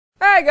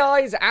Hi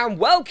guys, and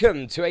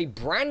welcome to a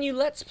brand new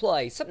Let's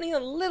Play. Something a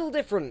little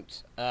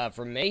different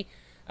from me,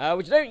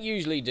 which I don't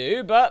usually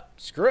do, but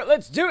screw it,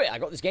 let's do it. I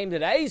got this game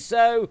today,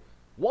 so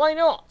why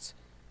not?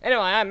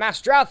 Anyway, I'm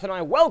Masterath, and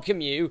I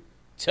welcome you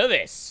to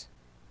this.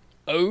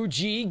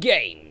 Oche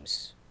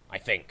Games, I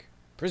think,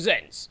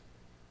 presents,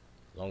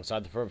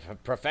 alongside the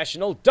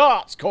Professional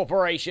Darts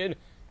Corporation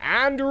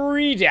and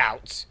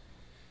Readout.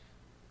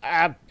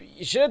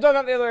 You should have done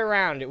that the other way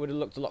around. It would have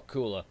looked a lot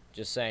cooler.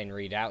 Just saying,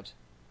 Readout.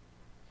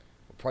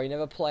 We'll probably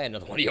never play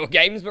another one of your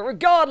games, but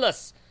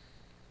regardless.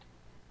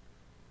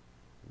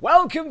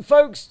 Welcome,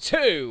 folks,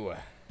 to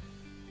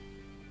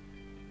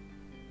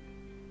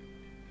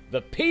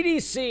the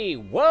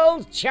PDC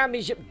World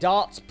Championship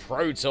Darts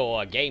Pro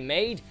Tour, game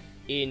made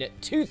in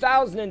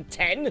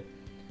 2010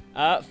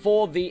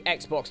 for the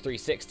Xbox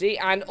 360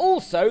 and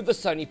also the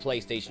Sony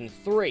PlayStation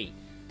 3.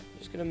 I'm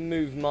just going to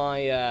move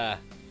my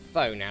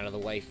phone out of the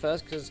way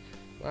first, because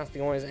last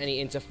thing I want is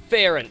any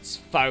interference,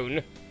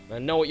 phone. I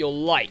know what you're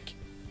like.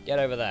 Get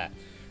over there.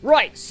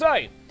 Right,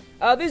 so,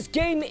 this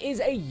game is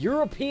a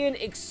European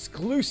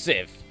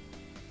exclusive.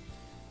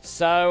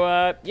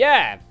 So,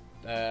 yeah,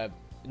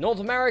 North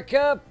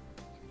America,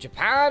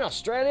 Japan,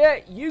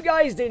 Australia, you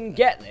guys didn't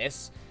get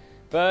this,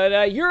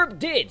 but Europe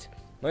did.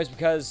 Most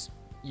because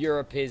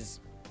Europe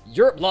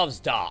loves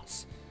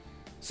darts.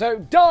 So,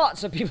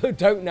 darts, for people who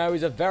don't know,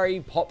 is a very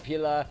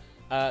popular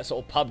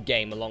sort of pub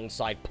game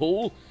alongside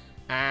pool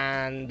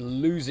and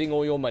losing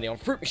all your money on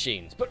fruit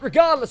machines. But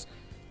regardless,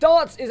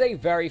 darts is a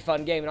very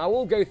fun game, and I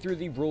will go through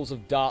the rules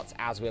of darts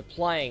as we're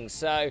playing.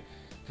 So,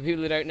 for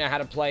people who don't know how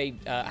to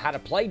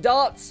play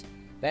darts,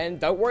 then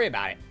don't worry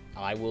about it.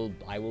 I will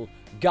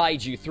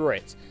guide you through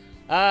it.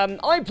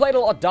 I played a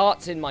lot of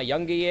darts in my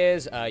younger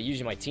years,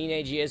 usually my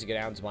teenage years. I go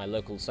down to my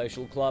local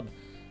social club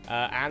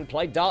and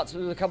play darts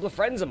with a couple of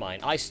friends of mine.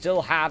 I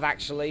still have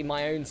actually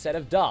my own set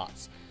of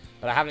darts,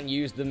 but I haven't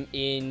used them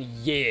in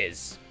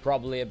years,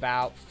 probably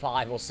about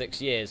 5 or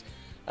 6 years.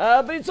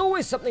 But it's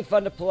always something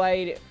fun to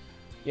play.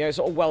 You know,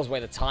 sort of wells away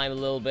the time a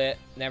little bit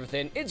and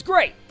everything. It's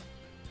great.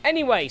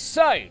 Anyway,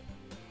 so,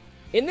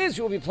 in this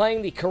we'll be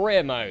playing the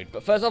career mode.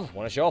 But first off, I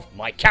want to show off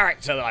my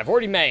character that I've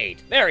already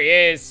made. There he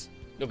is.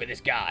 Look at this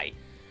guy.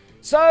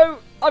 So,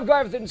 I've got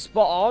everything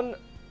spot on,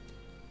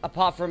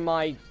 apart from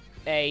my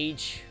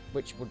age,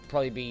 which would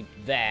probably be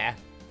there.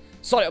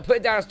 Sorry, I'll put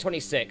it down as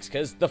 26,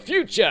 because the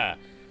future.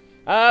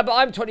 But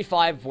I'm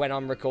 25 when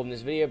I'm recording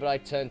this video, but I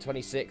turn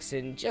 26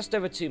 in just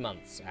over 2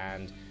 months,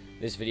 and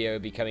this video will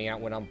be coming out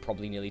when I'm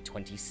probably nearly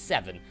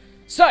 27.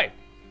 So,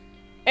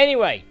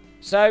 anyway,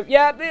 so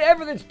yeah,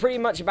 everything's pretty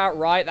much about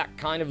right. That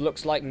kind of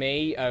looks like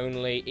me,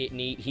 only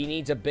he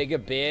needs a bigger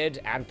beard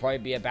and probably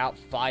be about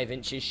 5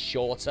 inches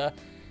shorter,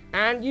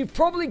 and you've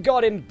probably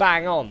got him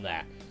bang on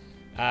there.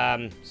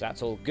 So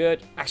that's all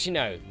good.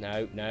 Actually,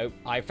 no.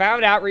 I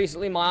found out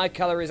recently my eye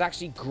color is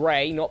actually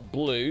grey, not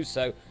blue,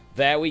 so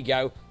there we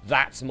go.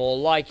 That's more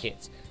like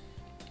it.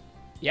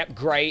 Yep,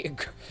 grey.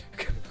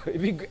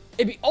 It'd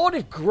be odd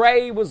if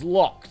grey was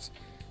locked,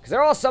 because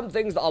there are some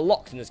things that are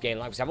locked in this game,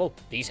 like, for example,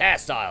 these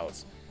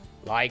hairstyles.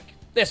 Like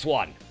this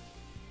one.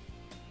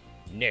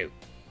 No.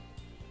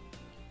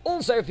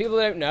 Also, if people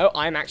don't know,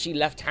 I'm actually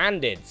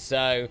left-handed,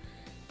 so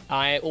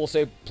I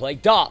also play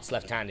darts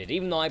left-handed.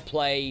 Even though I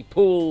play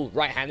pool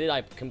right-handed,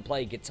 I can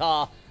play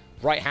guitar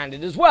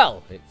right-handed as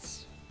well.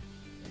 It's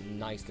a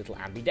nice little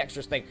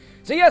ambidextrous thing.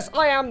 So yes,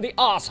 I am the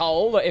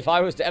arsehole that if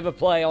I was to ever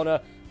play on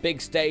a big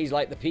stage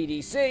like the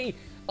PDC,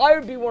 I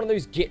would be one of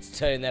those gits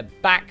turning their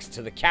backs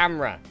to the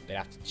camera. They'd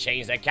have to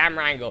change their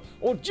camera angle,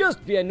 or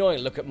just be annoying.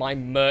 Look at my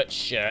merch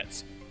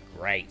shirt.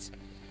 Great.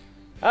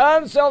 So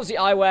obviously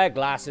I wear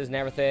glasses and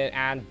everything,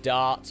 and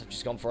darts. I've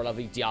just gone for a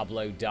lovely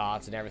Diablo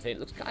dart and everything. It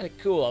looks kind of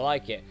cool, I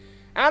like it.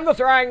 And the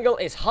throw angle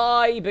is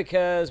high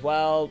because,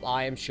 well,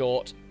 I am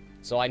short.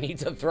 So I need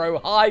to throw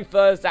high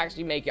first to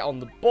actually make it on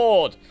the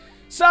board.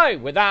 So,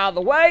 with that out of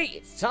the way,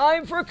 it's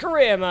time for a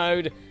career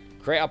mode.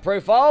 Create our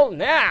profile.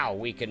 Now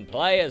we can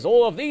play as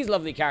all of these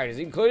lovely characters,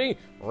 including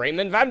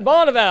Raymond van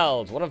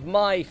Barneveld, one of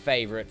my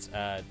favourite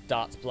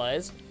darts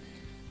players.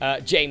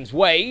 James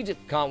Wade,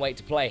 can't wait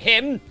to play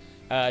him,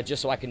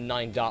 just so I can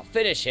 9-dart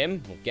finish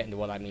him. We'll get into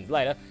what that means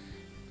later.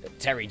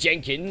 Terry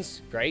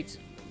Jenkins, great.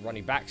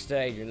 Ronnie Baxter,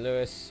 Adrian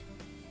Lewis,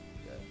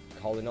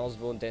 Colin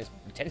Osborne,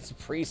 Dennis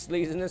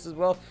Priestley's in this as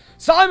well.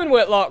 Simon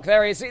Whitlock,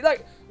 there he is. See,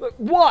 like, look,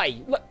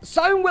 why? Look,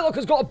 Simon Whitlock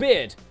has got a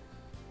beard,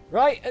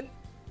 right? And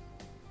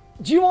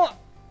do you want...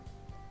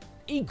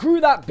 He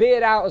grew that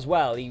beard out as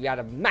well. He had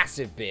a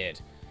massive beard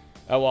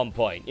at one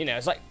point. You know,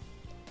 it's like,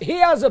 he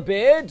has a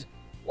beard.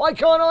 Why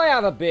can't I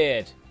have a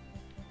beard?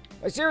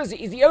 Like, seriously,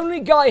 he's the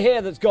only guy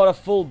here that's got a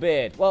full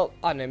beard. Well,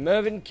 I don't know,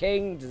 Mervyn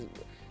King,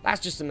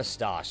 that's just a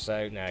moustache,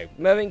 so no.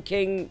 Mervyn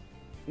King,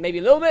 maybe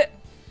a little bit.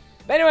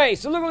 But anyway,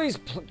 so look at all these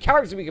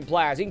characters we can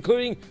play as,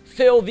 including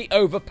Phil the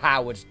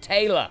Overpowered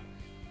Taylor.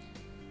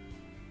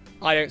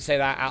 I don't say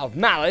that out of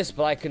malice,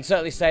 but I can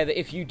certainly say that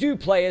if you do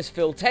play as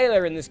Phil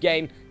Taylor in this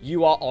game,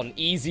 you are on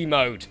easy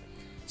mode.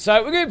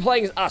 So we're going to be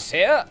playing as us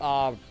here.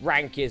 Our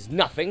rank is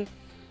nothing.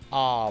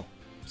 Our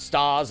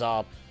stars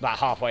are about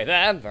halfway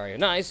there. Very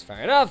nice,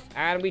 fair enough.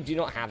 And we do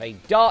not have a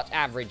dart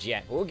average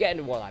yet. We'll get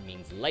into what that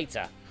means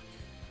later.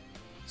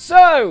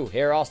 So,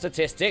 here are our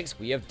statistics.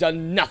 We have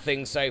done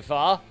nothing so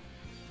far.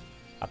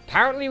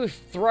 Apparently, we've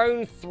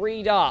thrown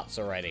 3 darts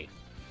already.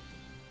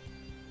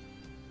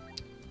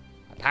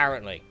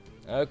 Apparently.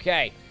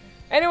 Okay.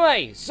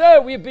 Anyway,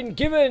 so we have been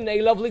given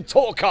a lovely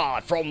tour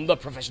card from the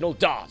Professional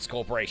Darts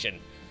Corporation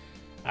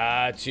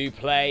to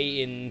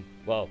play in,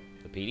 well,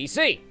 the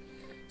PDC.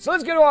 So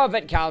let's go to our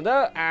event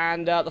calendar,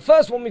 and the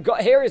first one we've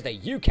got here is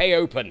the UK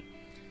Open.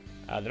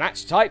 The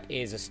match type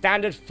is a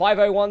standard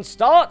 501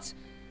 start.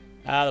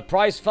 The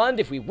prize fund,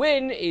 if we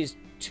win, is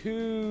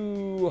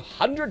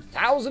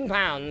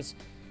 £200,000.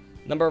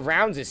 Number of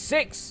rounds is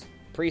 6.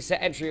 Preset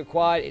entry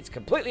required. It's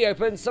completely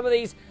open. Some of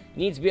these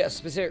need to be at a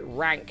specific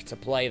rank to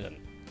play them.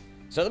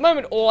 So at the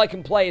moment, all I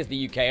can play is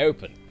the UK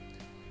Open.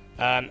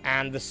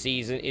 And the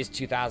season is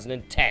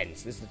 2010.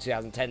 So this is the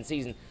 2010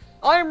 season.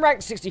 I am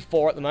ranked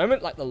 64 at the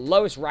moment, like the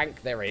lowest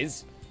rank there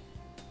is.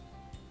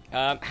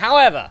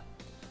 However,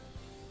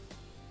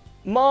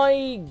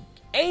 my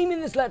aim in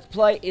this Let's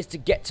Play is to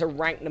get to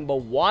rank number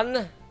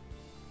 1.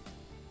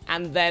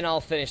 And then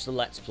I'll finish the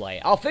Let's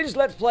Play. I'll finish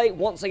Let's Play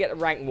once I get to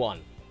rank 1.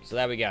 So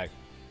there we go.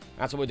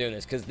 That's what we're doing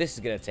this, because this is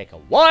going to take a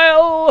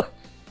while.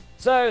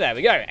 So there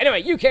we go.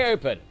 Anyway, UK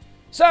Open.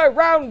 So,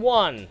 round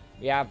 1.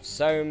 We have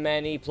so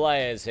many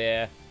players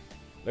here.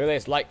 Look at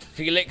this, like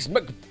Felix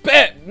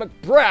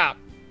McBratty.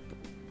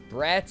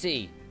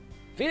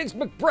 Felix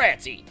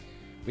McBratty.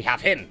 We have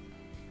him.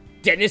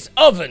 Dennis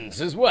Ovens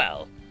as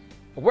well.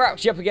 We're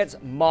actually up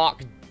against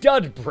Mark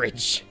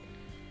Dudbridge.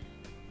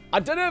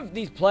 I don't know if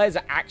these players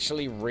are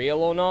actually real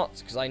or not,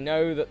 because I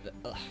know that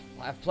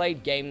I've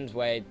played games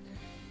where...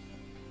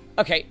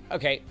 Okay,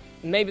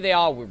 maybe they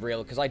are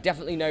real, because I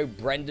definitely know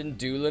Brendan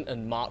Doolan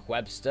and Mark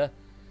Webster.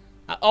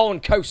 Oh,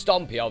 and Co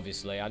Stompy,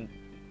 obviously.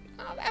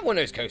 Everyone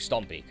knows Co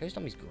Stompy. Co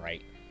Stompy's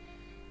great.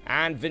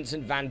 And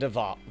Vincent van der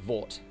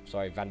Voort.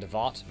 Sorry, Van der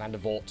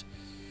Voort.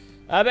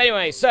 But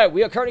anyway, so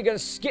we are currently going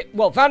to skip...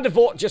 Well, Van der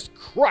Voort just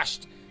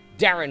crushed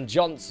Darren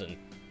Johnson,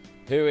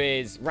 who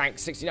is ranked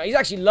 69. He's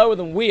actually lower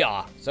than we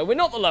are, so we're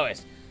not the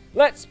lowest.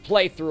 Let's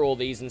play through all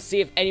these and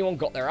see if anyone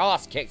got their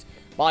ass kicked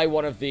by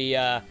one of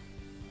the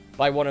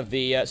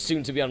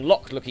soon-to-be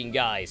unlocked-looking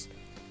guys.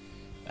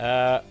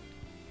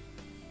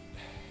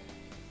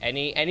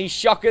 Any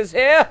shockers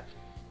here?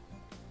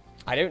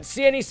 I don't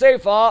see any so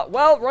far.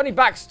 Well, Ronnie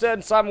Baxter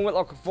and Simon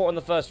Whitlock fought in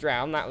the first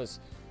round. That was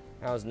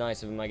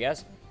nice of him, I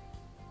guess.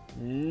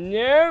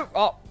 No.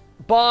 Oh,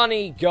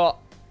 Barney got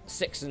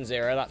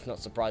 6-0. That's not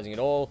surprising at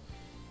all.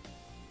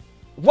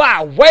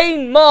 Wow,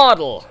 Wayne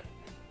Mardle.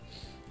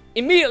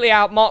 Immediately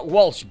out, Mark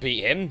Walsh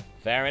beat him.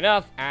 Fair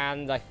enough.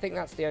 And I think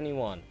that's the only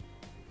one.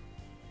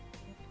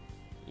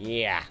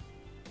 Yeah.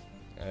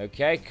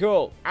 Okay,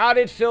 cool. How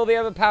did Phil the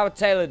Overpowered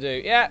Taylor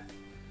do? Yeah.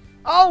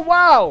 Oh,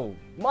 wow.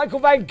 Michael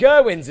Van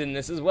Gerwen's in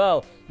this as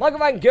well. Michael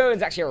Van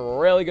Gerwen's actually a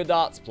really good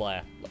darts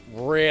player.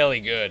 Really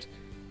good.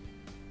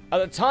 At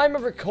the time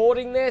of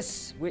recording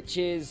this, which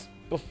is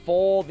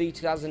before the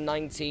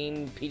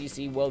 2019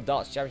 PDC World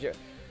Darts Championship,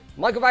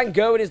 Michael Van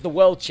Gerwen is the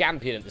world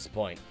champion at this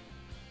point.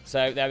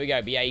 So, there we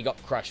go. But yeah, he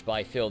got crushed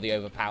by Phil the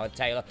Overpowered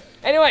Taylor.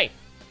 Anyway,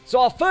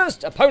 so our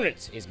first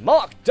opponent is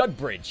Mark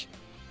Dudbridge.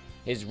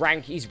 He's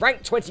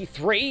ranked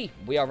 23.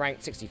 We are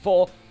ranked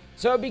 64.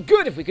 So it'd be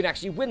good if we could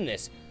actually win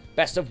this.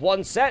 Best of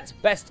 1 set,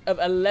 best of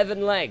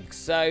 11 legs.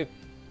 So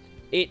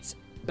it's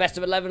best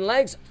of 11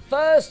 legs.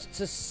 First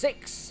to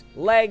 6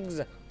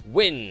 legs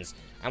wins.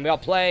 And we are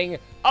playing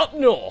up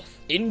north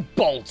in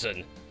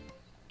Bolton.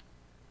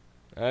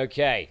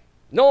 Okay.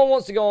 No one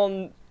wants to go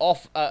on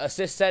off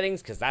assist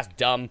settings because that's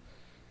dumb.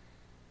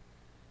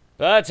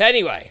 But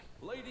anyway.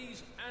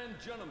 Ladies and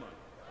gentlemen,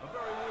 a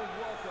very warm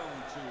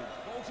welcome to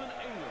Bolton,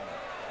 England,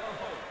 the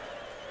home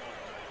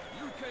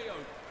UK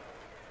Open.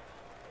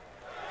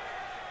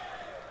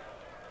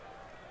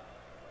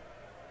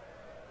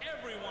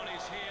 Everyone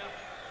is here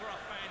for a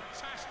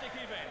fantastic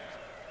event.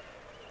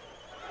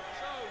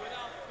 So,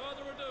 without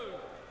further ado,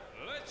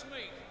 let's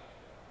meet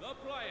the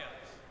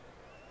players.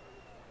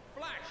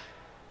 Flash,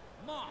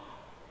 Mark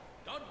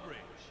Dudbridge.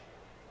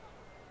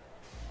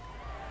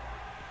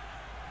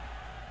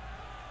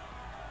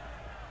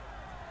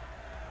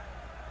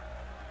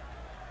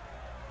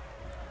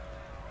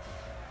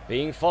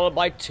 Being followed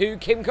by 2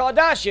 Kim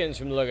Kardashians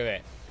from the look of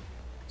it.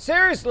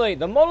 Seriously,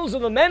 the models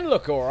of the men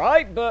look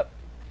alright, but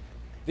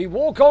the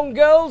walk-on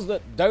girls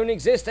that don't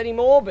exist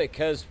anymore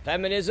because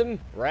feminism,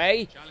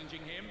 Ray.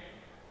 Challenging him.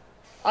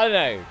 I don't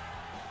know.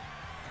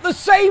 The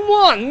same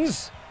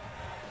ones?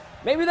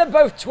 Maybe they're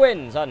both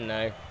twins, I don't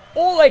know.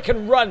 Or they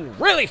can run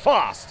really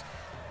fast.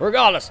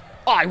 Regardless,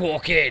 I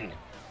walk in.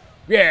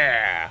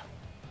 Yeah.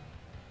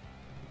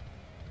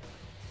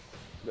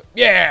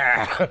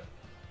 Yeah.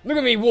 Look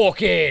at me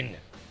walk in.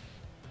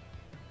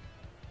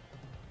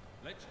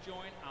 Let's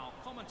join our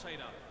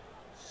commentator,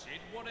 Sid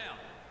Waddell.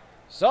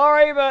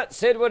 Sorry, but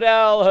Sid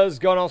Waddell has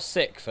gone off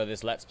sick for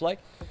this Let's Play.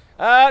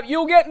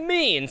 You'll get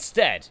me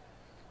instead.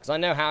 Because I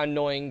know how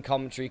annoying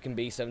commentary can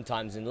be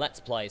sometimes in Let's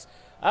Plays.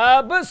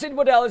 But Sid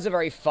Waddell is a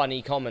very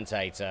funny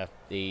commentator.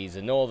 He's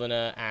a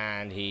northerner,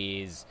 and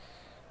he's...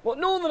 Well,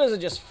 northerners are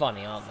just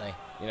funny, aren't they?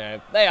 You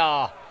know, they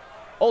are.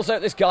 Also,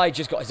 this guy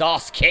just got his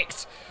ass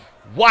kicked.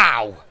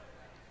 Wow!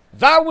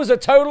 That was a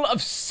total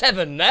of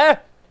 7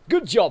 there.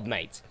 Good job,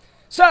 mate.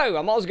 So,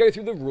 I might as well go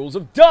through the rules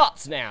of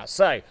darts now.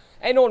 So,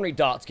 an ordinary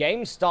darts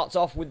game starts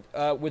off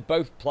with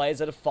both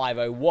players at a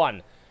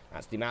 501.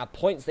 That's the amount of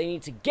points they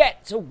need to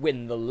get to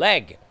win the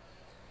leg.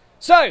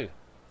 So,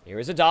 here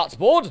is a darts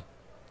board.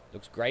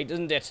 Looks great,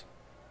 doesn't it?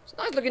 It's a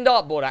nice looking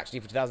dartboard,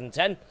 actually, for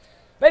 2010.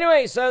 But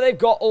anyway, so they've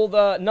got all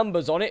the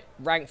numbers on it,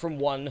 ranked from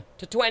 1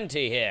 to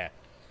 20 here.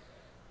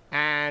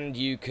 And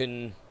you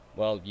can,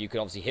 well, you can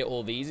obviously hit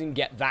all these and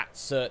get that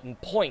certain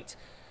point.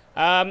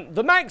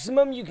 The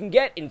maximum you can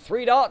get in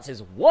 3 darts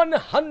is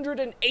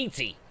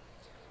 180.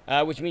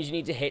 Which means you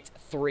need to hit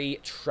 3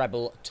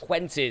 treble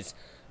 20s.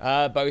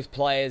 Both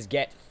players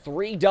get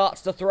 3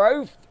 darts to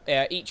throw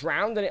each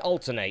round, and it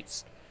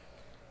alternates.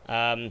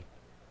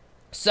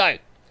 So,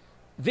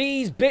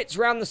 these bits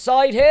around the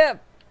side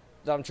here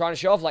that I'm trying to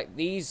show off, like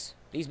these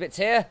bits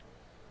here.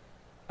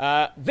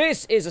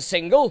 This is a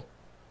single.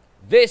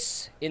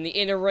 This in the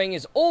inner ring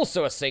is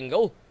also a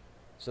single.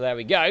 So there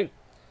we go.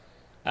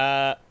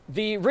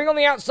 The ring on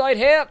the outside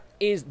here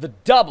is the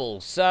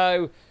double.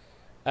 So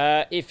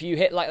if you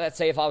hit, like, let's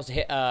say if I was to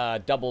hit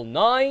double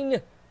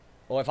 9,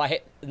 or if I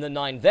hit the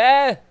 9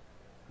 there,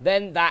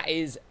 then that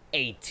is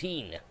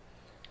 18.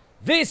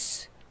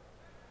 This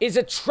is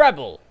a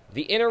treble.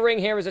 The inner ring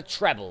here is a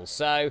treble.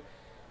 So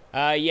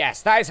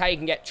yes, that is how you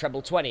can get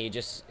treble 20. You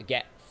just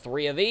get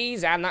 3 of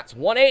these, and that's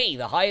 180,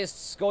 the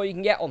highest score you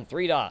can get on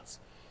 3 darts.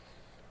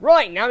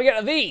 Right, now we get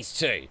to these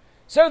 2.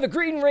 So the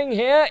green ring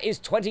here is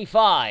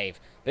 25,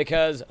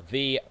 because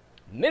the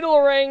middle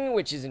ring,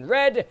 which is in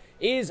red,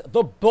 is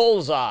the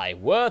bullseye,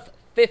 worth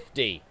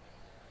 50.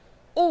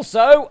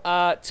 Also,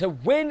 to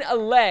win a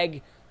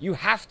leg, you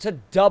have to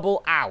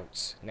double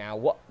out.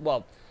 Now,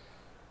 well,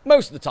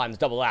 most of the time it's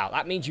double out.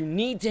 That means you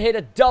need to hit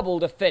a double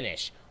to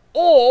finish,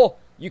 or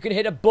you can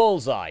hit a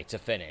bullseye to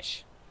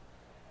finish.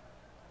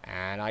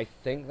 And I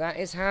think that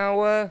is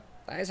how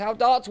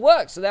darts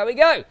work. So there we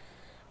go.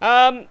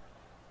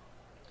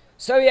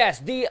 So yes,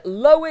 the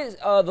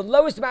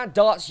lowest amount of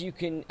darts you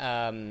can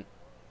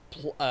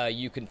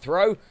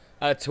throw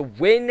to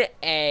win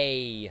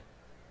a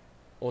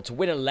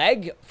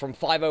leg from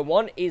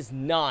 501 is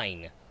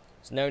 9.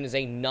 It's known as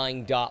a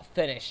 9-dart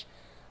finish,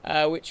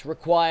 which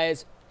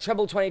requires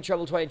treble 20,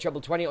 treble 20,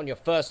 treble 20 on your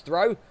first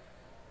throw.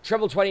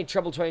 Treble 20,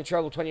 treble 20,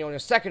 treble 20 on your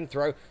second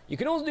throw. You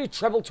can also do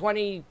treble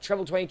 20,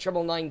 treble 20,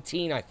 treble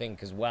 19, I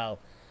think, as well.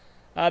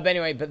 But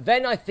anyway, but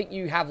then I think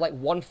you have like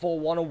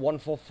 141 or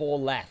 144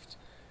 left.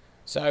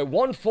 So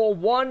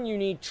 141, you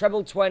need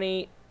treble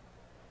 20,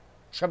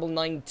 treble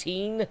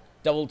 19,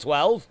 double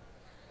 12.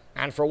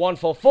 And for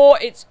 144,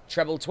 it's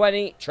treble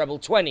 20, treble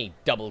 20,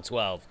 double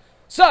 12.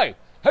 So,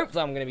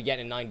 hopefully I'm going to be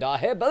getting a 9-dart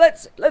here, but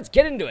let's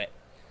get into it.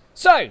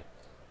 So,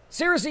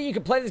 seriously, you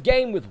can play this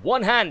game with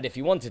one hand if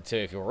you wanted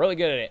to, if you're really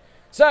good at it.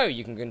 So,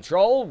 you can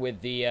control with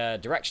the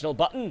directional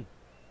button,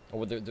 or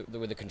with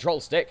the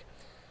control stick.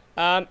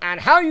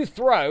 And how you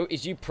throw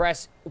is you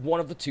press one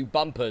of the 2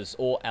 bumpers,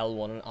 or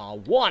L1 and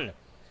R1,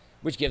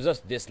 which gives us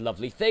this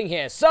lovely thing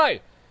here. So,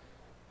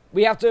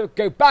 we have to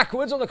go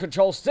backwards on the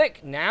control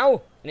stick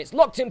now, and it's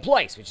locked in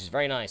place, which is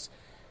very nice.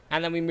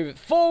 And then we move it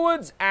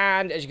forwards,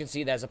 and as you can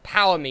see, there's a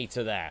power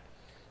meter there.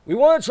 We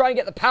want to try and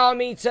get the power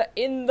meter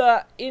in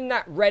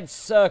that red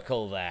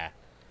circle there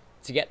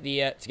to get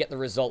the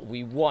result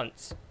we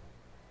want.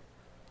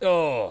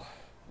 Oh,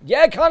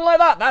 yeah, kind of like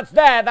that. That's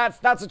there.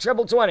 That's a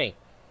treble 20.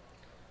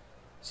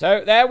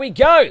 So there we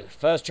go.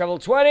 First treble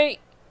 20,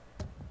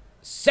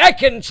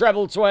 second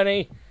treble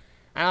 20,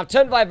 and I've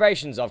turned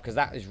vibrations off because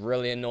that is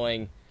really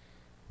annoying.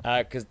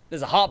 Because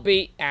there's a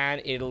heartbeat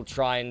and it'll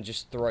try and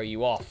just throw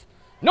you off.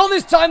 Not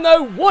this time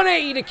though.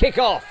 180 to kick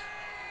off.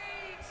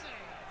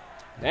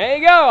 There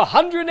you go,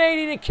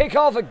 180 to kick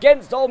off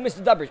against old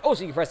Mr. Dubbridge.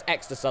 Also, you can press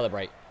X to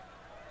celebrate.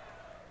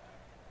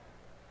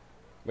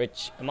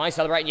 Which, am I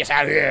celebrating? Yes,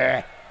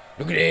 yeah.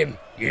 Look at him,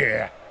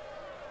 yeah.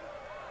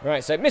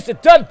 Right, so Mr.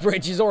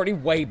 Dubbridge is already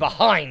way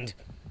behind.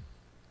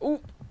 Ooh,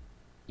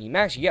 he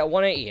managed to get a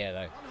 180 here,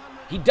 though.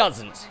 He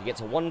doesn't. He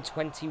gets a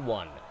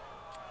 121.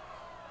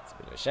 It's a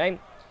bit of a shame.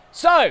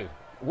 So,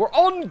 we're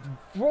on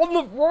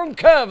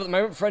curve at the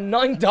moment for a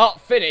 9-dart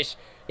finish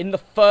in the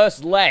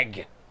first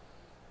leg.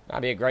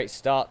 That'd be a great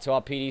start to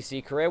our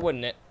PDC career,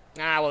 wouldn't it?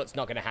 Ah, well, it's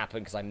not going to happen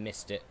because I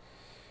missed it.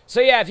 So,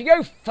 yeah, if you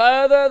go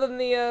further than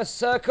the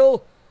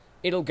circle,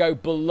 it'll go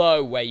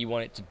below where you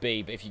want it to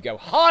be. But if you go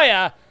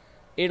higher,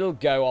 it'll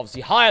go,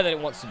 obviously, higher than it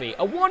wants to be.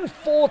 A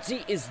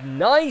 140 is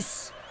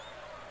nice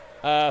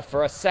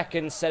for a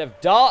second set of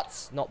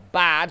darts. Not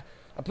bad.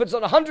 That puts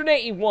on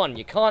 181.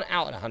 You can't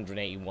out at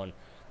 181.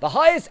 The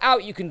highest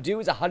out you can do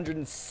is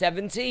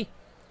 170,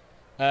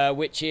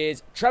 which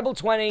is treble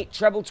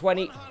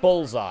 20,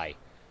 bullseye.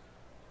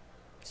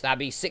 So that'd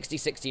be 60,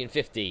 60, and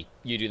 50.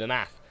 You do the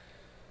math.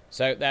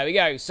 So there we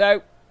go.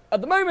 So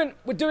at the moment,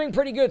 we're doing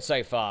pretty good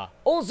so far.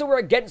 Also, we're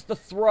against the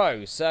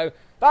throw. So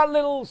That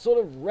little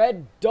sort of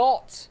red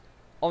dot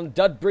on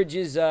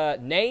Dudbridge's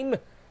name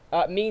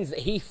means that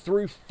he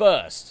threw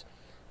first.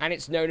 And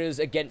it's known as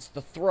against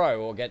the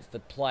throw, or against the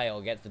play, or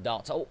against the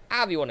darts, or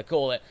however you want to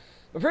call it.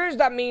 But pretty much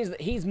that means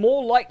that he's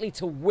more likely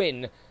to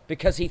win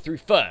because he threw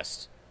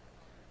first.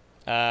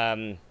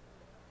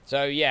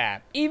 So yeah,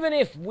 even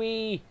if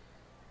he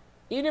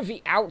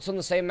outs on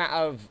the same amount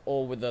of,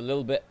 or with a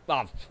little bit,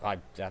 oh,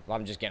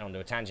 I'm just getting onto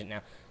a tangent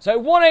now. So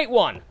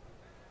 181,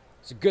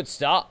 it's a good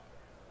start.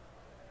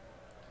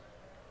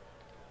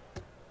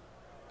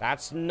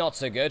 That's not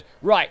so good.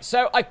 Right,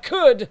 so I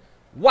could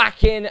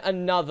whack in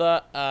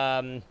another,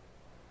 I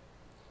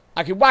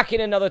could whack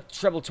in another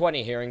treble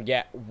 20 here and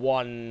get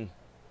one,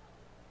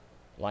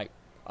 like,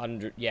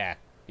 100, yeah,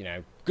 you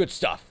know, good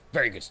stuff,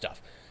 very good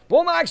stuff. But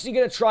what I'm actually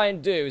going to try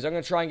and do is I'm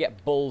going to try and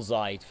get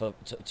bullseye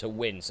to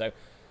win. So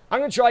I'm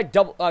going to try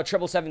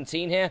treble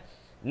 17 here.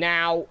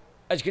 Now,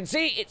 as you can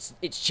see,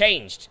 it's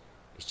changed.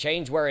 It's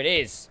changed where it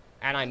is,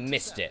 and I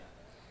missed it.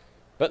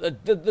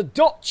 But the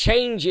dot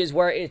changes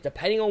where it is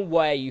depending on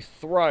where you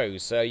throw.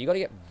 So you got to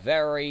get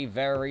very,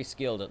 very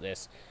skilled at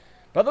this.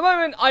 But at the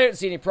moment, I don't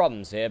see any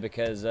problems here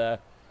because Mr.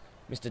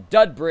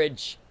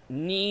 Dudbridge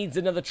needs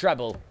another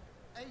treble.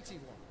 81.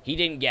 He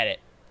didn't get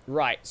it.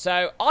 Right,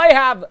 so I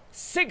have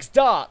 6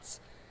 darts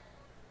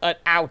at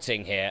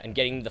outing here and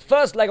getting the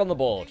first leg on the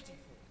board.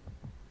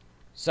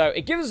 So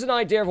it gives us an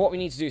idea of what we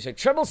need to do. So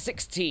treble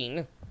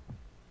 16,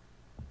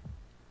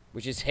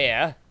 which is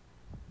here.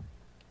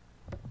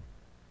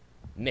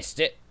 Missed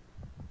it.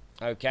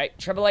 Okay,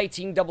 treble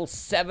 18, double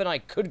 7 I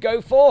could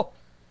go for.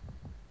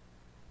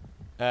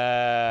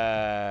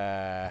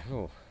 I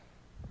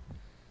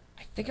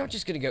think I'm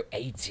just going to go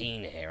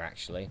 18 here,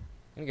 actually.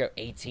 I'm going to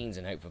go 18s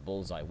and hope for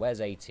bullseye.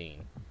 Where's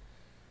 18?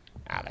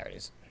 Ah, there it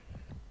is.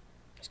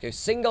 Let's go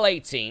single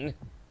 18.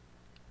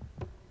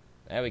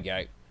 There we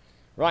go.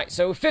 Right,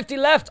 so with 50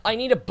 left, I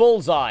need a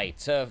bullseye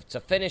to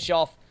finish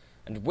off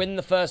and win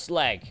the first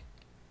leg.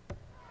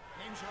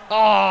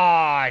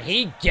 Ah, oh,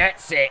 he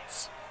gets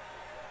it.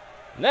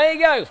 And there you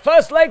go,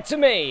 first leg to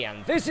me,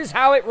 and this is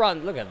how it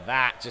runs. Look at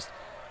that, just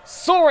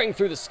soaring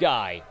through the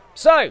sky.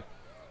 So,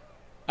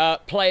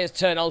 player's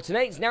turn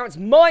alternates. Now it's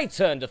my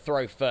turn to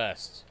throw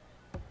first.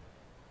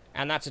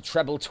 And that's a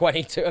treble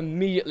 20 to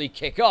immediately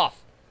kick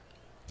off.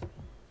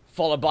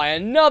 Followed by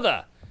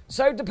another.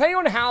 So, depending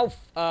on how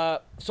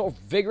sort of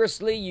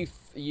vigorously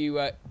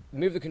you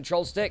move the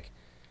control stick,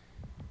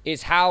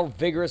 is how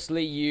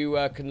vigorously you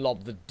can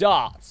lob the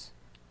dart.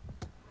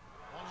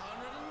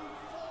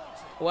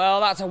 140.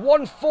 Well, that's a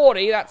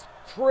 140.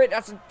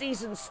 That's a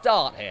decent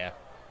start here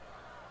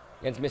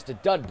against Mr.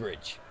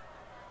 Dudbridge.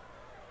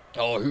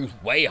 Oh, who's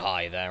way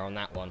high there on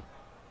that one?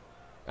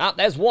 Ah,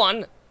 there's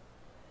one.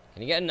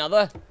 Can you get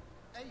another?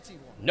 81.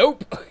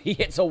 Nope, he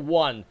hits a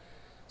 1.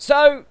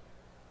 So,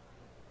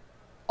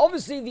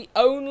 obviously the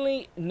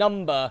only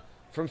number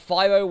from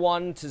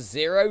 501 to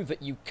 0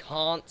 that you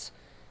can't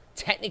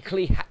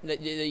technically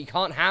that you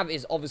can't have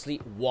is obviously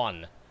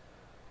 1.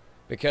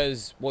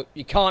 Because, well,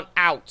 you can't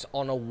out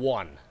on a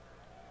 1.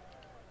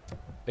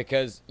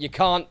 Because you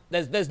can't,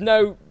 there's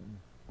no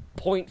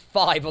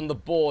 0.5 on the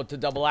board to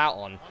double out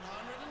on.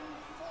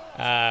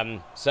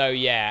 So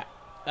yeah.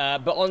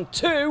 But on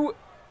 2,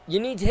 you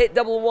need to hit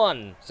double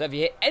 1. So if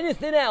you hit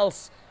anything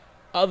else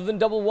other than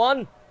double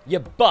 1, you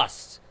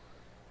bust.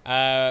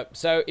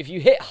 So if you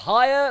hit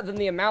higher than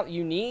the amount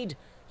you need,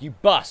 you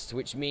bust,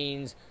 which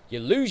means you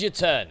lose your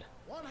turn.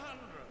 100.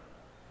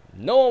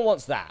 No one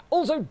wants that.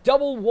 Also,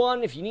 double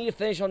 1, if you need to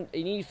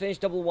finish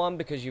double 1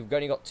 because you've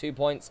only got 2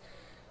 points,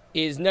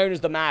 is known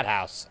as the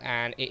Madhouse,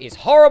 and it is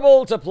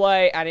horrible to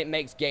play, and it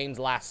makes games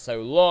last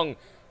so long.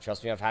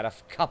 Trust me, I've had a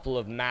couple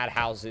of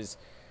Madhouses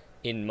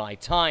in my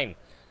time.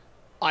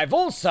 I've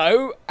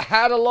also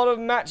had a lot of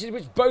matches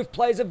which both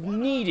players have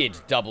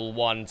needed double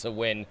 1 to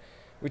win,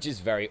 which is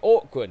very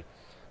awkward.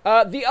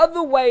 The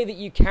other way that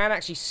you can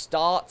actually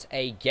start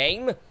a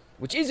game,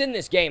 which is in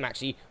this game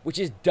actually, which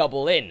is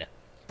double in,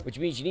 which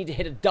means you need to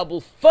hit a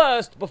double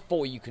first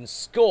before you can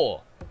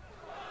score.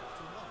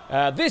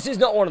 This is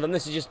not one of them,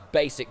 this is just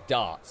basic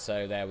darts,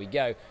 so there we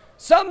go.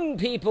 Some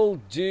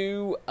people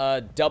do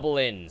double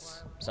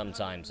ins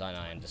sometimes, and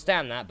I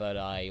understand that, but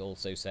I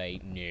also say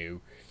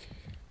no,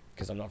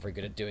 because I'm not very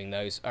good at doing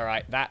those.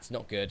 Alright, that's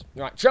not good.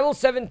 Alright, treble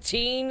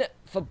 17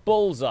 for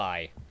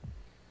bullseye.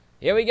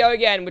 Here we go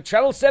again with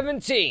treble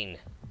 17.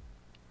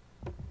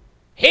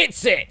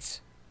 Hits it!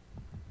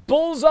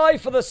 Bullseye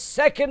for the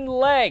second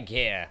leg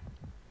here.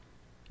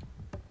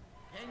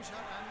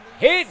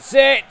 Hits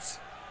it!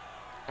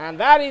 And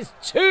that is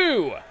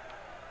 2.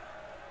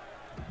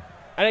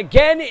 And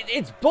again,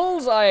 it's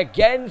bullseye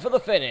again for the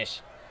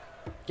finish.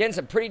 Getting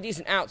some pretty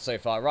decent outs so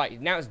far. Right,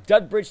 now it's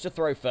Dudbridge to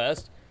throw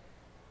first.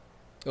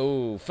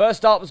 Ooh,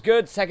 first dart was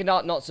good. Second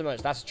dart, not so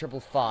much. That's a triple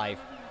 5.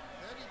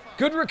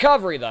 Good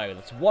recovery, though.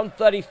 That's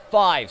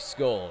 135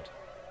 scored.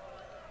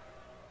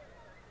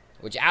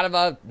 Which, out of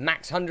a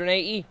max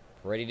 180,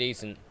 pretty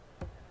decent.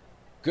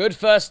 Good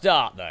first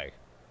dart, though.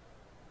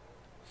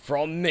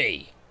 From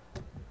me.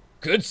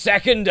 Good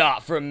second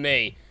dart from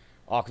me.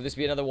 Oh, could this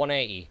be another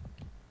 180?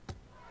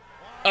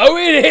 Oh,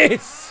 it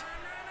is!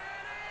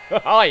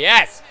 Oh,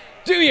 yes!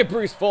 Do your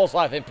Bruce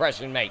Forsyth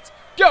impression, mate.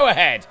 Go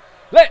ahead.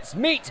 Let's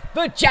meet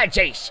the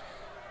judges.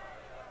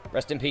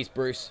 Rest in peace,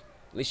 Bruce.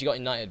 At least you got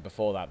United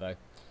before that, though.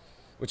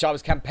 Which I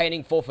was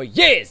campaigning for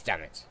years,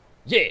 damn it.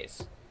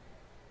 Years.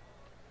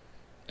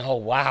 Oh,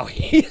 wow.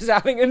 He's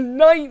having a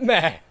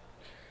nightmare.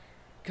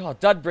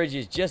 God, Dudbridge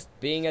is just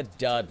being a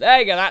dud. There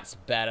you go. That's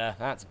better.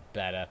 That's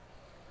better.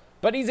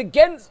 But he's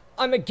against...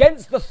 I'm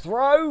against the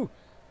throw.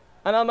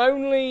 And I'm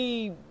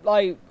only,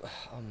 like...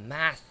 Oh,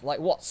 math. Like,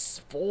 what?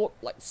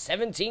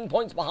 17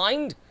 points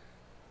behind?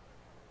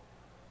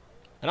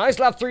 And I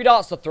still have 3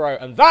 darts to throw.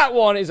 And that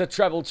one is a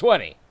treble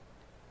 20.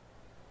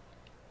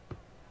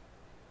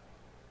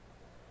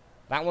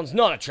 That one's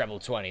not a treble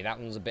 20. That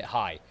one's a bit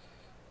high.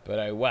 But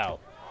oh well.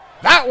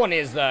 That one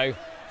is, though.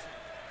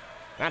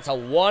 That's a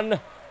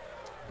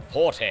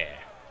 140.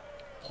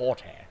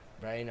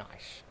 Very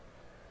nice.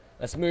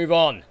 Let's move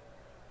on.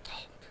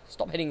 Oh,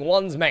 stop hitting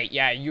ones, mate.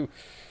 Yeah, you...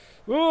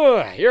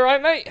 Ooh, you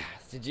alright, mate?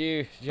 Did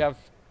you have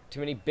too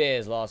many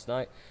beers last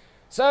night?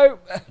 So,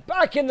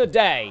 back in the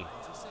day,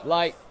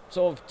 like,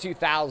 sort of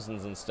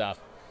 2000s and stuff,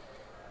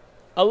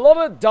 a lot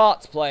of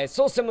darts players,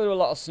 sort of similar to a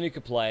lot of snooker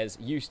players,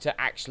 used to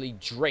actually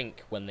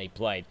drink when they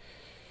played.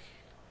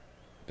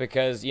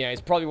 Because, you know,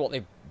 it's probably what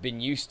they've been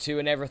used to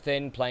and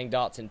everything, playing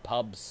darts in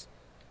pubs.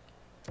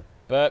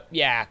 But,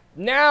 yeah,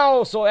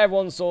 now sort of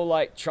everyone's sort of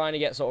like trying to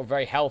get sort of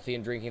very healthy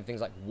and drinking things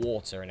like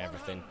water and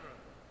everything.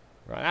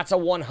 Right, that's a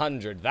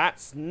 100.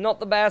 That's not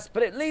the best,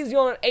 but it leaves you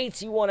on an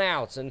 81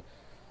 out. And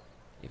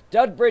if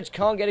Dudbridge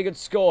can't get a good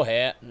score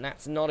here,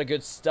 that's not a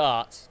good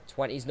start.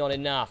 20's not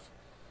enough.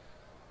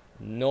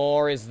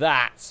 Nor is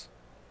that.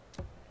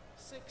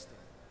 60.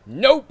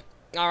 Nope.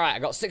 Alright, I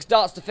got 6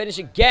 darts to finish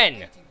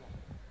again.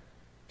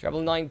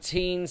 Treble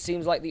 19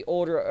 seems like the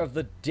order of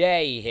the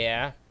day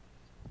here.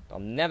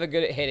 I'm never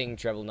good at hitting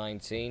treble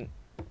 19.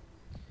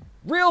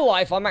 Real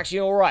life, I'm actually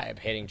alright at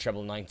hitting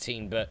treble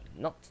 19, but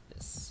not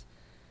this.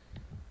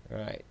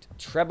 Right,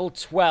 treble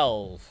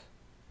 12.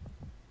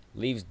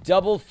 Leaves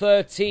double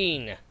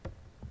 13.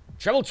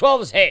 Treble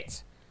 12 is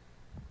hit.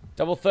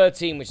 Double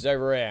 13, which is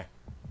over here.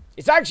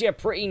 It's actually a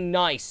pretty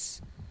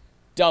nice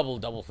double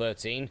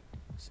 13.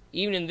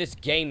 Even in this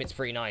game, it's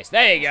pretty nice.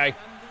 There you go.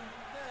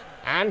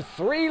 And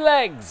 3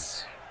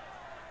 legs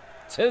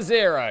to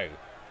 0.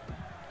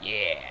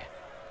 Yeah.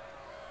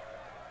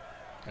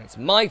 And it's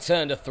my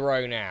turn to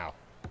throw now.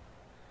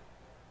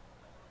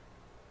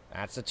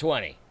 That's a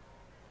 20.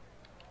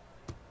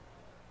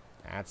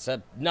 That's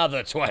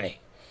another 20.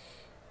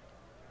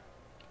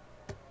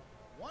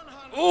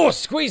 Oh,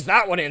 squeeze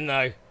that one in,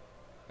 though.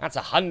 That's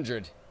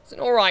 100. It's an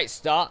alright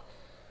start.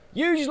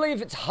 Usually,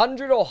 if it's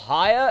 100 or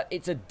higher,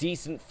 it's a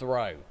decent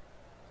throw.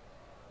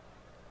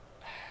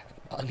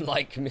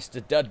 Unlike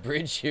Mr.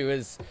 Dudbridge, who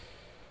has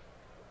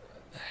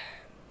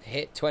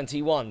hit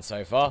 21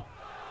 so far.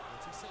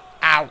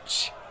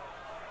 Ouch.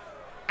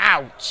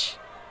 Ouch.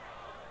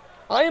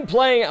 I am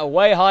playing at a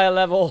way higher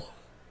level.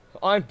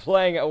 I'm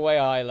playing at a way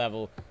higher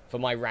level for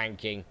my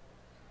ranking.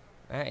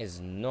 That is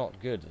not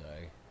good,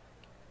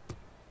 though.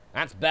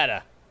 That's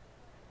better.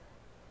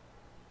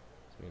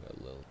 Let's move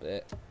it a little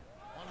bit.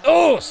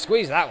 Oh,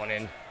 squeeze that one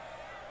in.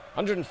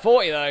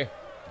 140, though.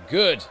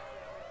 Good.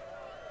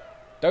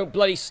 Don't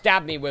bloody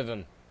stab me with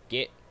them.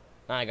 Git.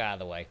 I got out of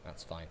the way.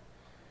 That's fine.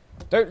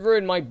 Don't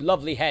ruin my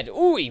lovely head.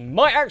 Ooh, he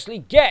might actually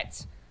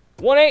get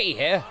 180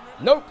 here.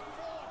 Nope.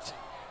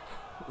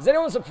 Is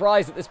anyone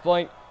surprised at this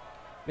point?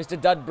 Mr.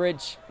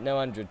 Dudbridge, no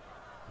 100.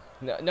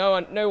 No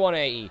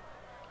 180.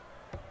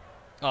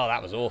 Oh,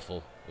 that was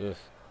awful. Ugh.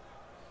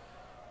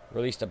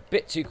 Released a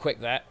bit too quick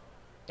there.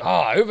 Oh,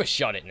 I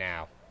overshot it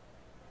now.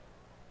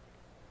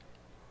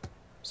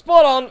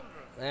 Spot on.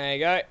 There you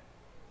go.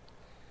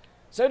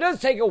 So it does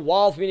take a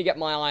while for me to get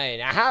my eye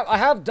in. I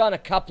have done a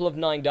couple of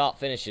 9-dart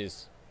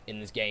finishes in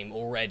this game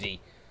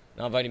already.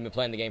 And I've only been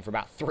playing the game for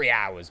about 3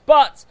 hours.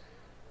 But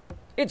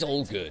it's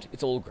all good.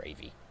 It's all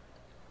gravy.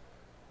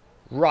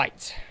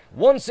 Right.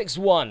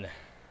 161.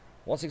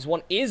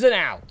 161 is an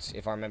out,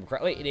 if I remember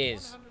correctly. It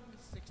is.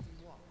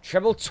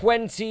 Treble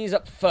 20's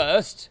up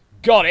first.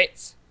 Got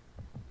it.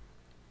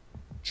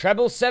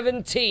 Treble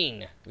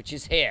 17, which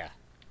is here.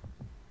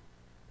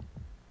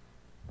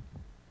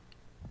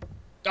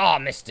 Oh,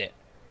 missed it.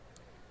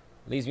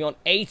 Leaves me on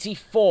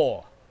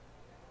 84.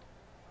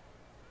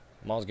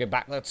 Might as well go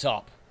back to the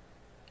top.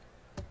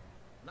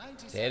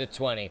 Here to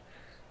 20.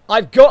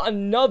 I've got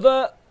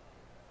another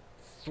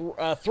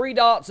 3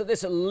 darts at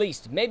this at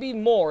least. Maybe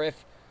more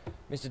if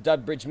Mr.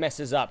 Dudbridge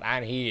messes up.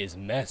 And he is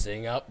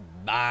messing up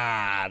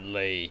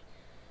badly.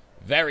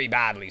 Very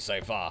badly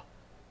so far.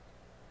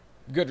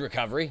 Good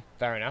recovery.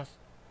 Fair enough.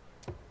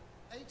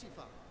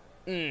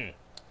 85.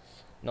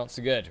 Not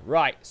so good.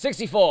 Right.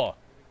 64.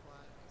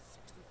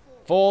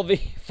 For the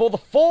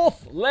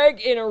 4th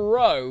leg in a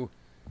row,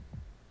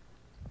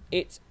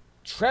 it's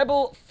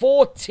treble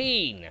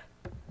 14.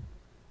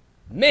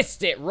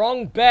 Missed it.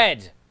 Wrong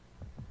bed.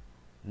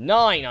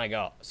 9 I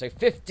got. So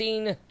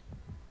 15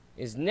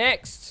 is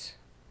next.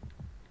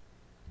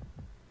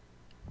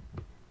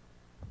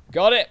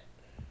 Got it.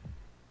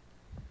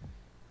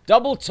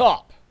 double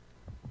top.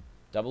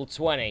 Double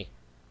 20.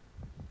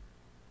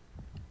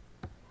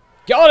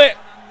 Got it!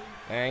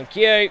 Thank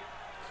you.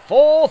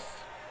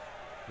 Fourth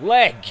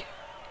leg.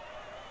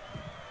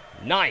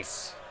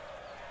 Nice.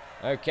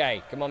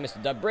 Okay, come on,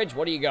 Mr. Dubbridge.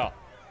 What do you got?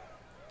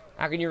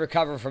 How can you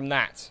recover from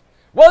that?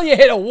 Well, you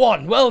hit a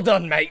 1. Well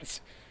done,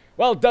 mate.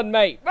 Well done,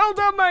 mate. Well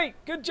done, mate.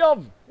 Good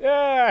job.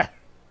 Yeah.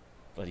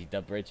 Bloody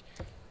Dubbridge.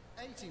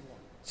 81.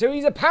 So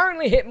he's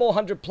apparently hit more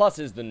 100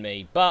 pluses than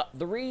me, but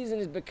the reason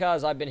is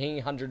because I've been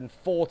hitting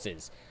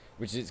 140s,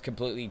 which is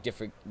completely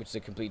different. Which is a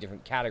completely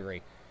different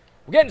category.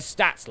 We'll get into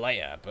stats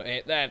later, but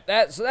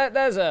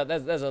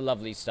there's a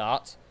lovely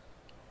start.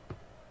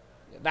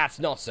 That's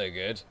not so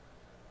good.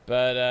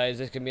 But is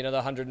this going to be another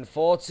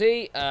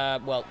 140?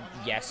 Well,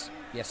 yes.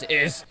 Yes, it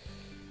is.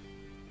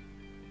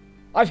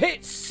 I've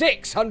hit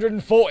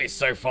 640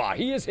 so far.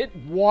 He has hit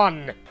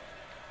 1.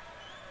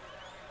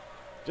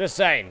 Just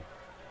saying.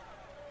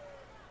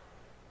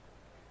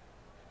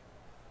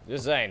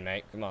 Just saying,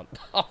 mate. Come on.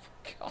 Oh,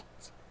 God.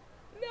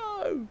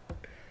 No.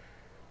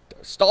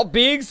 Stop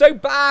being so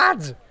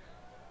bad.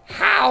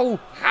 How?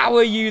 How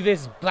are you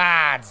this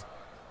bad?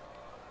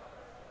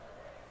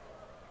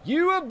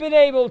 You have been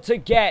able to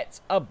get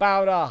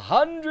about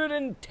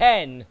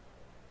 110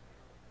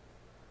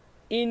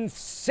 in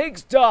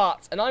 6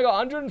 darts, and I got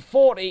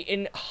 140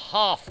 in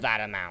half that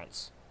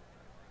amount.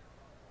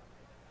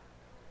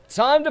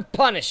 Time to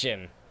punish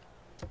him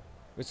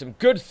with some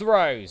good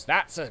throws.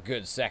 That's a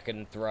good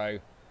second throw.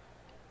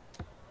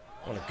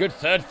 On a good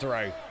third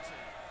throw.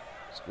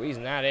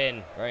 Squeezing that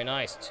in. Very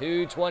nice.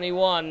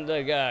 221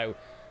 to go.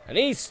 And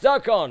he's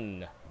stuck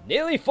on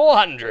nearly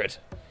 400.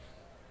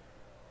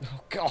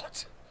 Oh,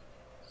 God.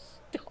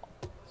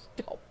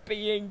 Stop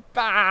being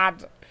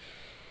bad.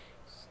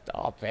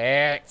 Stop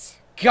it.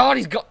 God,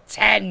 he's got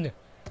 10.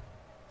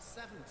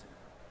 70.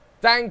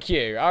 Thank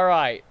you. All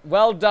right.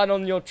 Well done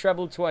on your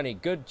treble 20.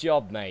 Good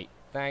job, mate.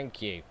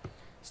 Thank you.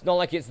 It's not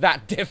like it's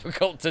that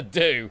difficult to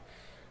do.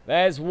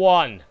 There's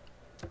 1.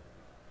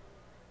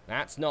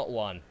 That's not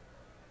 1.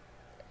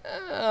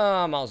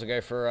 I might as well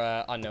go for,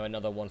 I know,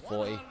 another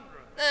 140.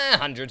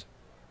 100.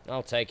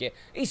 I'll take it.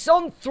 He's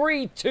on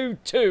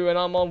 322 and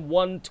I'm on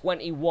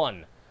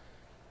 121.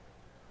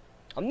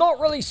 I'm not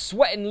really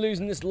sweating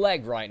losing this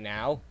leg right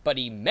now, but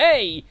he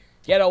may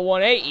get a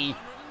 180.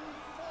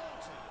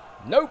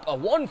 Nope, a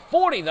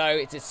 140 though.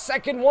 It's his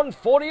second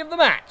 140 of the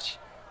match.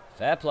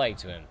 Fair play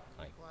to him,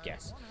 I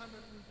guess.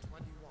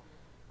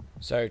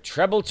 So,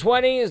 treble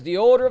 20 is the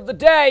order of the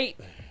day.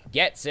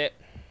 Gets it.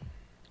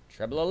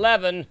 Treble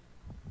 11.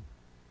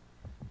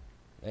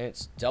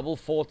 It's double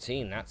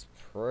 14. That's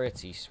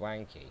pretty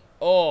swanky.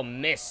 Oh,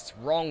 missed.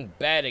 Wrong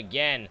bed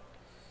again.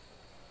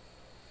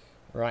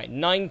 Right,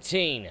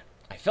 19.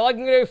 I feel like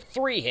I'm going to go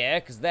 3 here,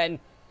 because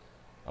then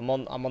I'm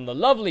on the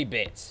lovely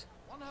bit.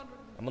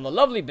 I'm on the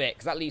lovely bit,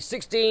 because that leaves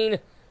 16.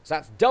 So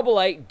that's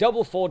double 8,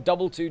 double 4,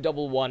 double 2,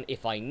 double 1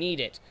 if I need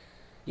it.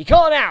 You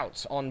can't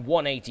out on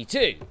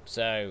 182,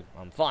 so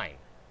I'm fine.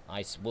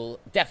 I will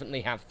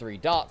definitely have 3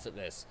 darts at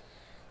this.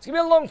 It's going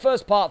to be a long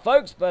first part,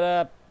 folks,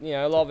 but, you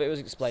know, a lot of it was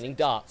explaining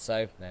darts,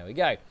 so there we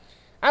go.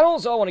 And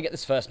also, I want to get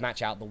this first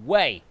match out of the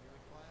way.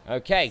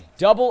 Okay,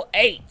 double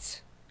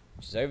 8,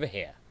 which is over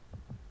here.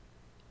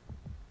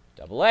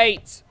 Double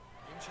 8.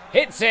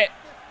 Hits it.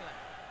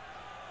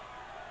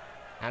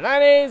 And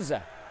that is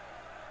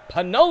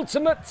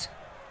penultimate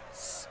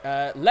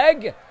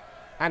leg.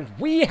 And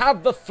we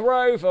have the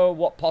throw for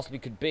what possibly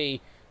could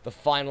be the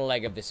final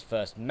leg of this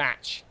first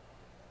match.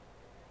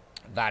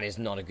 That is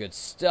not a good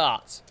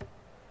start.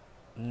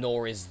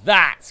 Nor is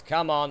that.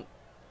 Come on.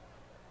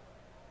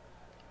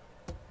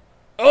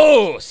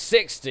 Oh,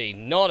 60.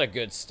 Not a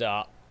good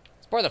start.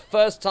 It's probably the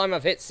first time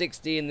I've hit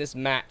 60 in this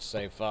match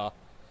so far.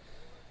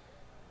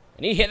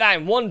 And he hit that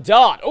in 1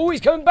 dart. Oh,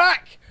 he's coming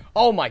back.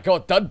 Oh, my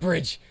God.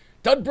 Dudbridge.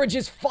 Dudbridge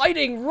is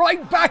fighting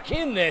right back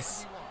in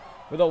this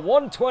with a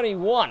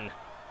 121.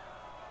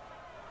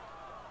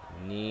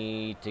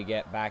 Need to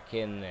get back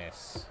in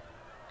this.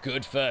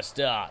 Good first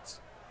dart.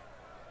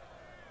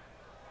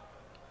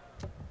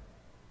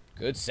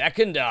 Good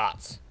second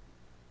dart.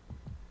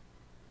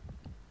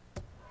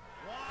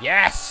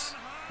 Yes!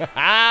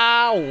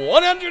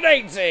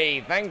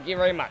 180! Thank you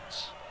very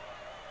much.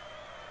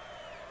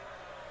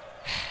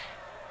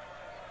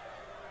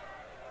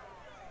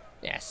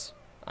 Yes,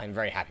 I'm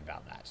very happy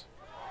about that.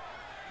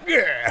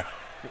 Yeah!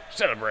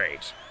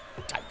 Celebrate.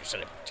 Time to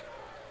celebrate.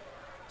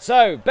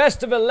 So,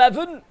 best of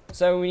 11.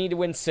 So we need to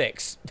win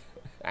 6.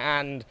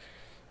 And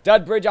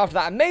Dudbridge, after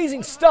that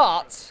amazing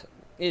start,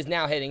 is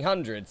now hitting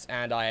hundreds.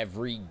 And I have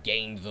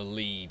regained the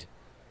lead.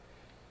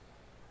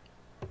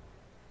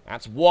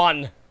 That's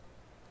 1.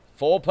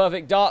 4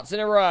 perfect darts in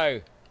a row.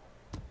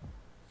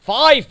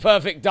 5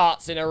 perfect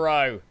darts in a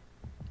row.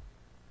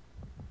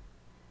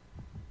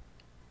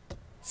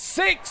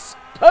 6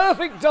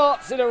 perfect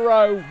darts in a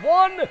row.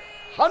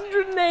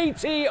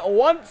 180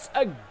 once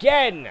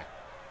again.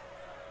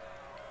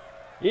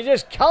 You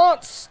just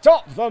can't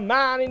stop the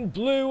man in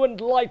blue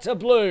and lighter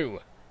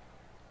blue.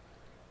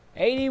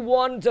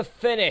 81 to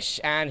finish,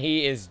 and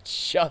he is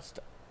just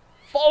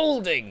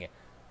folding.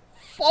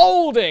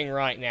 Folding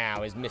right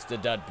now is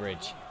Mr.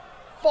 Dudbridge.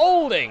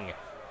 Folding.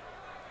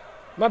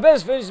 My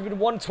best finish has been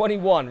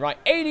 121. Right,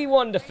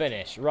 81 to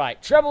finish.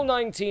 Right, treble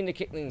 19 to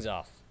kick things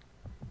off.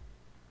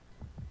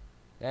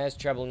 There's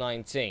treble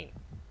 19.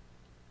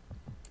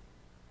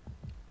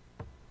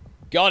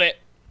 Got it.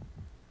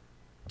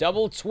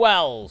 Double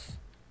 12.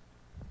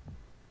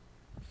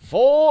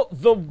 For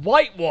the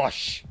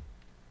whitewash.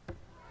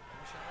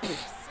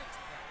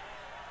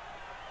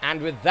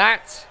 And with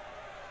that,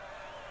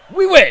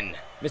 we win.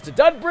 Mr.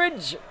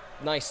 Dudbridge,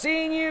 nice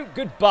seeing you.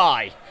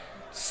 Goodbye.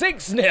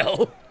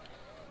 6-0.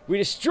 We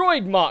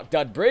destroyed Mark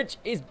Dudbridge.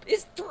 His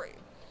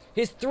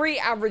three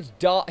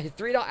dot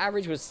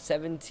average was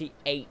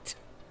 78.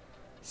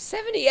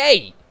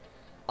 78.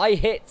 I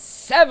hit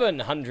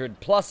 700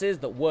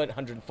 pluses that weren't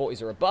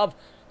 140s or above.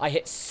 I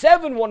hit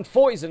 7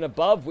 140s and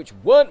above, which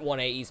weren't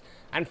 180s,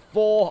 and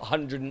 4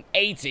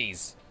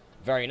 180s.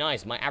 Very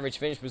nice. My average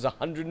finish was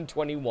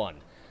 121.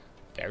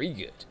 Very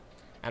good.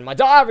 And my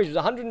dot average was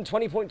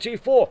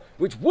 120.24,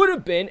 which would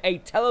have been a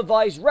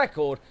televised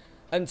record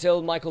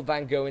until Michael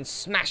Van Gogh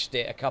smashed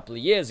it a couple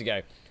of years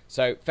ago.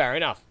 So, fair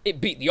enough.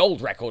 It beat the old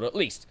record, at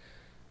least.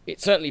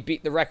 It certainly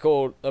beat the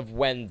record of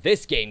when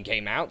this game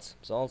came out,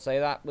 so I'll say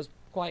that was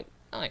quite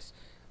nice.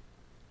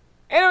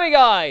 Anyway,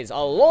 guys, a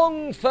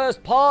long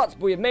first part,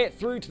 but we've made it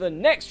through to the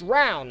next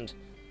round,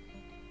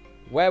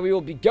 where we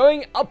will be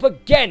going up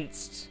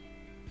against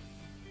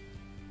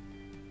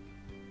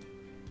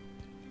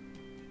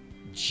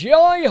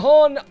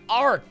Jaihon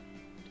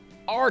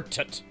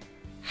Artut.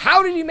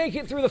 How did he make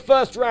it through the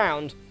first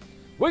round?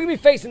 We're going to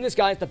be facing this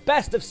guy. It's the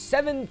best of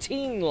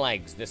 17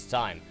 legs this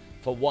time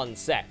for one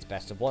set.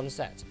 Best of one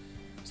set.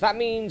 So that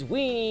means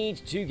we need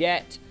to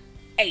get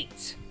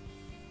 8.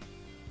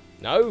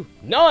 No,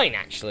 9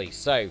 actually.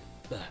 So,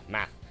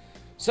 math.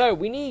 So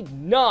we need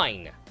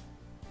 9.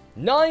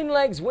 9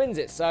 legs wins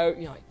it. So,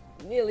 you know,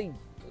 nearly,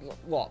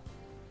 what?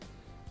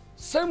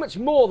 So much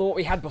more than what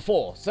we had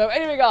before. So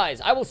anyway, guys,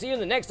 I will see you in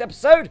the next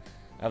episode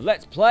of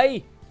Let's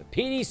Play the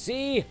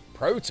PDC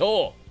Pro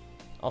Tour.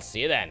 I'll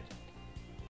see you then.